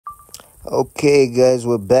Okay, guys,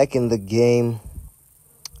 we're back in the game.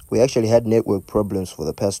 We actually had network problems for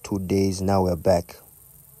the past 2 days. Now we're back.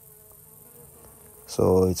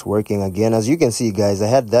 So it's working again. As you can see, guys, I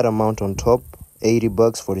had that amount on top, $80,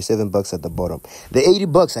 $47 at the bottom. The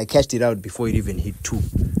 $80, I cashed it out before it even hit 2.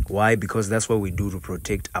 Why? Because that's what we do to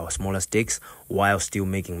protect our smaller stakes while still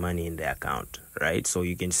making money in the account, right? So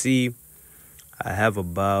you can see I have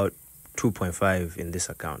about 2.5 in this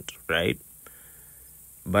account, right?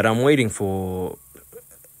 But I'm waiting for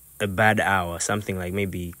a bad hour, something like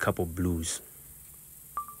maybe a couple blues.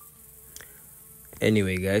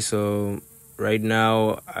 Anyway, guys, so right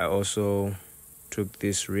now I also took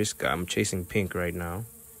this risk. I'm chasing pink right now.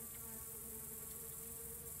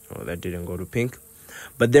 Oh, that didn't go to pink.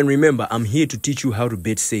 But then remember, I'm here to teach you how to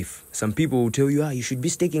bet safe. Some people will tell you, you should be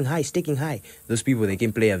staking high. Those people, they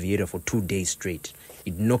can play Aviator for 2 days straight.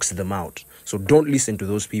 It knocks them out. So don't listen to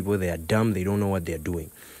those people. They are dumb. They don't know what they're doing.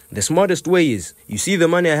 The smartest way is, you see the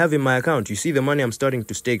money I have in my account. You see the money I'm starting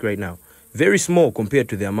to stake right now. Very small compared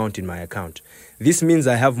to the amount in my account. This means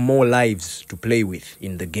I have more lives to play with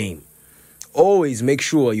in the game. Always make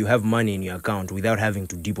sure you have money in your account without having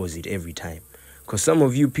to deposit every time. Because some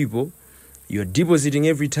of you people, you're depositing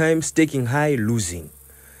every time, staking high, losing.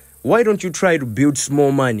 Why don't you try to build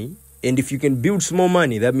small money? And if you can build small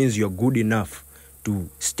money, that means you're good enough to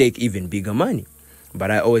stake even bigger money.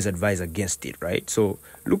 But I always advise against it, right? So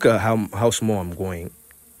look at how small I'm going,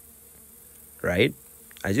 right?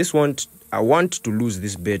 I want to lose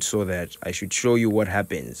this bet so that I should show you what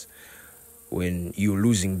happens when you're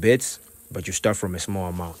losing bets, but you start from a small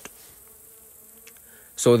amount.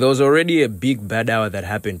 So there was already a big bad hour that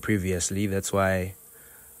happened previously. That's why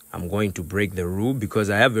I'm going to break the rule,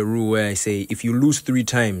 because I have a rule where I say if you lose 3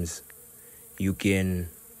 times, you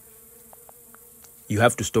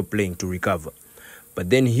have to stop playing to recover. But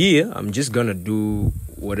then here, I'm just going to do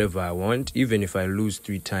whatever I want. Even if I lose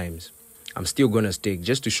 3 times, I'm still going to stake,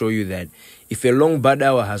 just to show you that if a long bad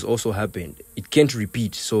hour has also happened, it can't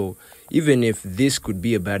repeat. So even if this could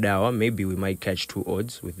be a bad hour, maybe we might catch 2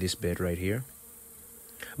 odds with this bet right here.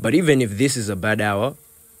 But even if this is a bad hour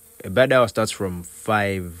starts from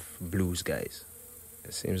 5 blues, guys.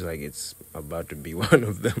 It seems like it's about to be one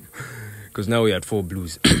of them, because now we're at 4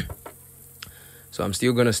 blues. So I'm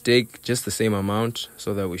still going to stake just the same amount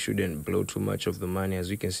so that we shouldn't blow too much of the money.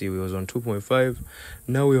 As you can see, we was on 2.5.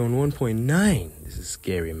 Now we're on 1.9. This is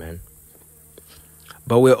scary, man.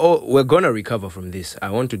 But we're going to recover from this. I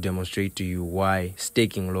want to demonstrate to you why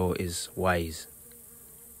staking low is wise.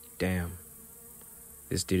 Damn.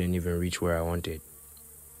 This didn't even reach where I wanted.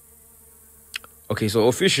 Okay, so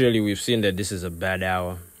officially we've seen that this is a bad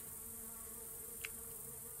hour.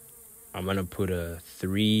 I'm going to put a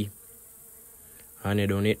 300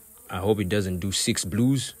 on it. I hope it doesn't do 6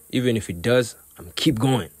 blues. Even if it does, I'm keep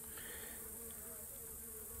going.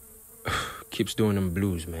 Keeps doing them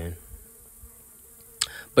blues, man.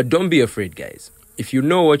 But don't be afraid, guys. If you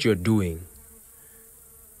know what you're doing,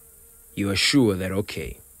 you are sure that,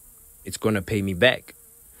 okay, it's going to pay me back.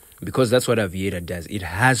 Because that's what Aviator does. It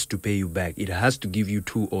has to pay you back. It has to give you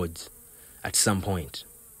 2 odds at some point.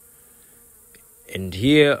 And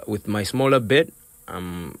here, with my smaller bet,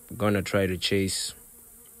 I'm going to try to chase,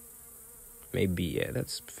 maybe, yeah,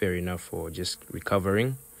 that's fair enough for just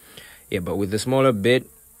recovering. Yeah, but with the smaller bet,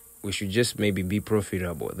 we should just maybe be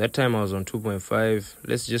profitable. That time I was on 2.5.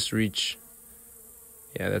 Let's just reach,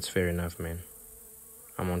 yeah, that's fair enough, man.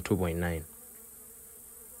 I'm on 2.9.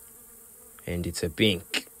 And it's a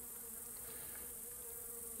pink.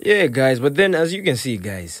 Yeah, guys, but then as you can see,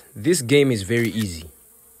 guys, this game is very easy.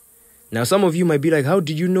 Now, some of you might be like, how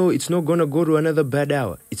did you know it's not going to go to another bad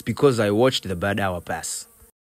hour? It's because I watched the bad hour pass.